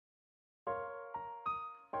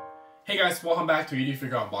Hey guys, welcome back to 80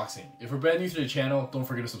 Figure Unboxing. If you're brand new to the channel, don't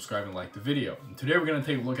forget to subscribe and like the video. And today we're going to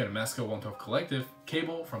take a look at a Mezco 112 Collective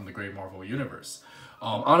cable from the Great Marvel Universe.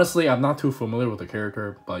 Honestly, I'm not too familiar with the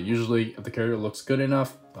character, but usually if the character looks good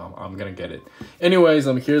enough, I'm going to get it. Anyways,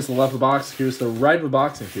 here's the left of the box, here's the right of the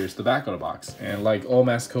box, and here's the back of the box. And like all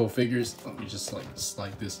Mezco figures, let me just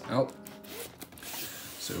slide this out.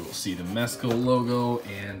 So we'll see the Mezco logo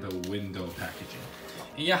and the window packaging.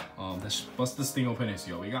 And yeah, let's bust this thing open and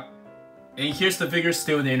see what we got. And here's the figure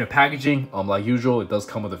still in the inner packaging. Like usual, it does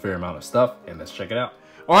come with a fair amount of stuff, and let's check it out.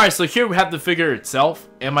 Alright, so here we have the figure itself,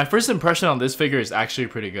 and my first impression on this figure is actually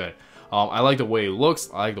pretty good. I like the way it looks,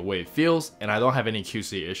 I like the way it feels, and I don't have any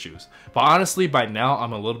QC issues. But honestly, by now,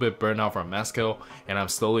 I'm a little bit burned out from Mezco, and I'm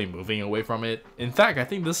slowly moving away from it. In fact, I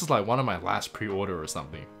think this is like one of my last pre-order or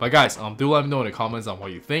something. But guys, do let me know in the comments on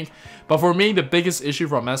what you think. But for me, the biggest issue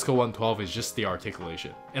from Mezco 112 is just the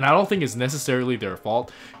articulation. And I don't think it's necessarily their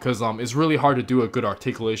fault, because it's really hard to do a good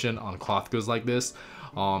articulation on cloth goods like this.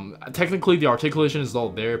 Technically the articulation is all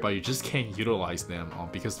there, but you just can't utilize them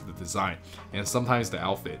because of the design and sometimes the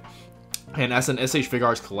outfit. And as an SH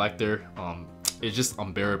Figuarts collector, it's just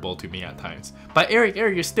unbearable to me at times. But Eric,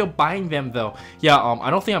 you're still buying them though. Yeah, I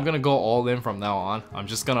don't think I'm gonna go all in from now on. I'm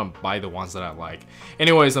just gonna buy the ones that I like.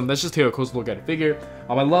 Anyways, let's just take a close look at the figure.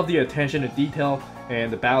 I love the attention to detail,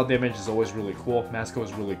 and the battle damage is always really cool. Mezco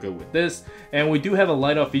is really good with this. And we do have a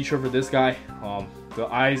light up feature for this guy. The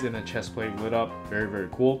eyes and the chest plate lit up, very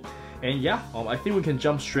cool. And yeah, I think we can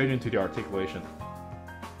jump straight into the articulation.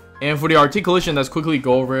 And for the articulation, let's quickly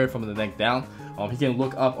go over it from the neck down. He can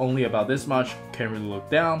look up only about this much, can't really look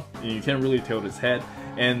down, and you can't really tilt his head.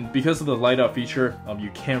 And because of the light up feature,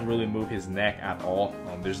 you can't really move his neck at all.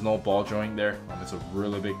 There's no ball joint there. It's a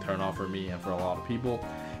really big turn off for me and for a lot of people.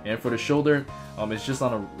 And for the shoulder, it's just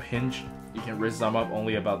on a hinge. You can raise them up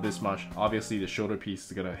only about this much. Obviously the shoulder piece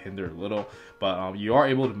is gonna hinder a little, but you are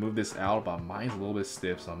able to move this out, but mine's a little bit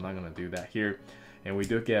stiff, so I'm not gonna do that here. And we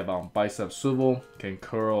do get bicep swivel, can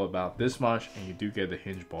curl about this much, and you do get the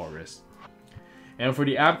hinge ball wrist. And for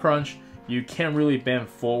the ab crunch, you can't really bend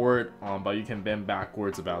forward, but you can bend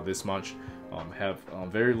backwards about this much. Have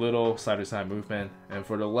very little side to side movement. And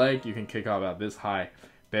for the leg, you can kick out about this high,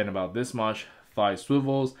 bend about this much, thigh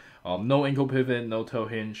swivels, no ankle pivot, no toe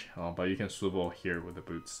hinge, but you can swivel here with the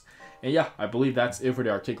boots. And yeah, I believe that's it for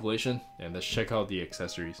the articulation, and let's check out the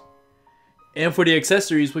accessories. And for the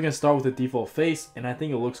accessories, we can start with the default face, and I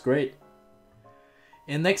think it looks great.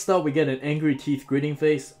 And next up, we get an angry teeth gritting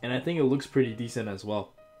face, and I think it looks pretty decent as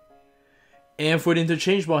well. And for the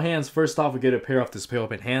interchangeable hands, first off, we get a pair of display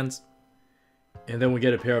open hands, and then we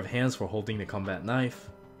get a pair of hands for holding the combat knife.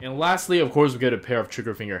 And lastly, of course, we get a pair of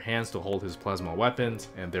trigger finger hands to hold his plasma weapons,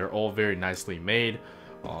 and they're all very nicely made.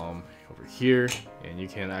 Over here, and you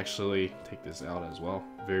can actually take this out as well.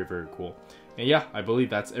 Very cool. And yeah, I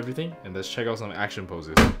believe that's everything, and let's check out some action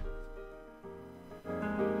poses.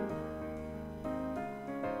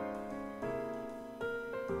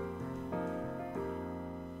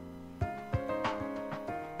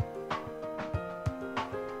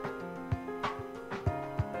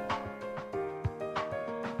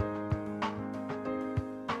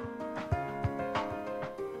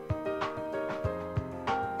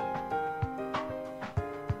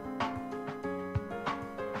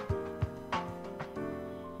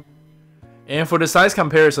 And for the size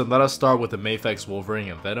comparison, let us start with the Mafex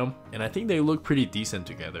Wolverine and Venom, and I think they look pretty decent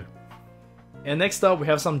together. And next up, we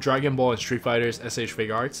have some Dragon Ball and Street Fighters SH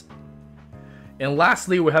Figuarts. And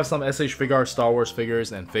lastly, we have some SH Figuarts Star Wars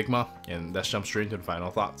figures and Figma, and let's jump straight into the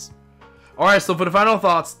final thoughts. Alright, so for the final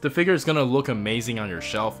thoughts, the figure is gonna look amazing on your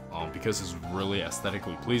shelf because it's really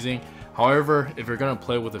aesthetically pleasing. However, if you're gonna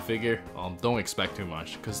play with the figure, don't expect too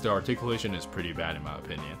much because the articulation is pretty bad in my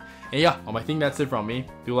opinion. And yeah, I think that's it from me.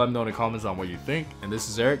 Do let me know in the comments on what you think. And this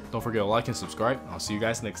is Eric. Don't forget to like and subscribe. I'll see you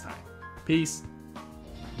guys next time. Peace.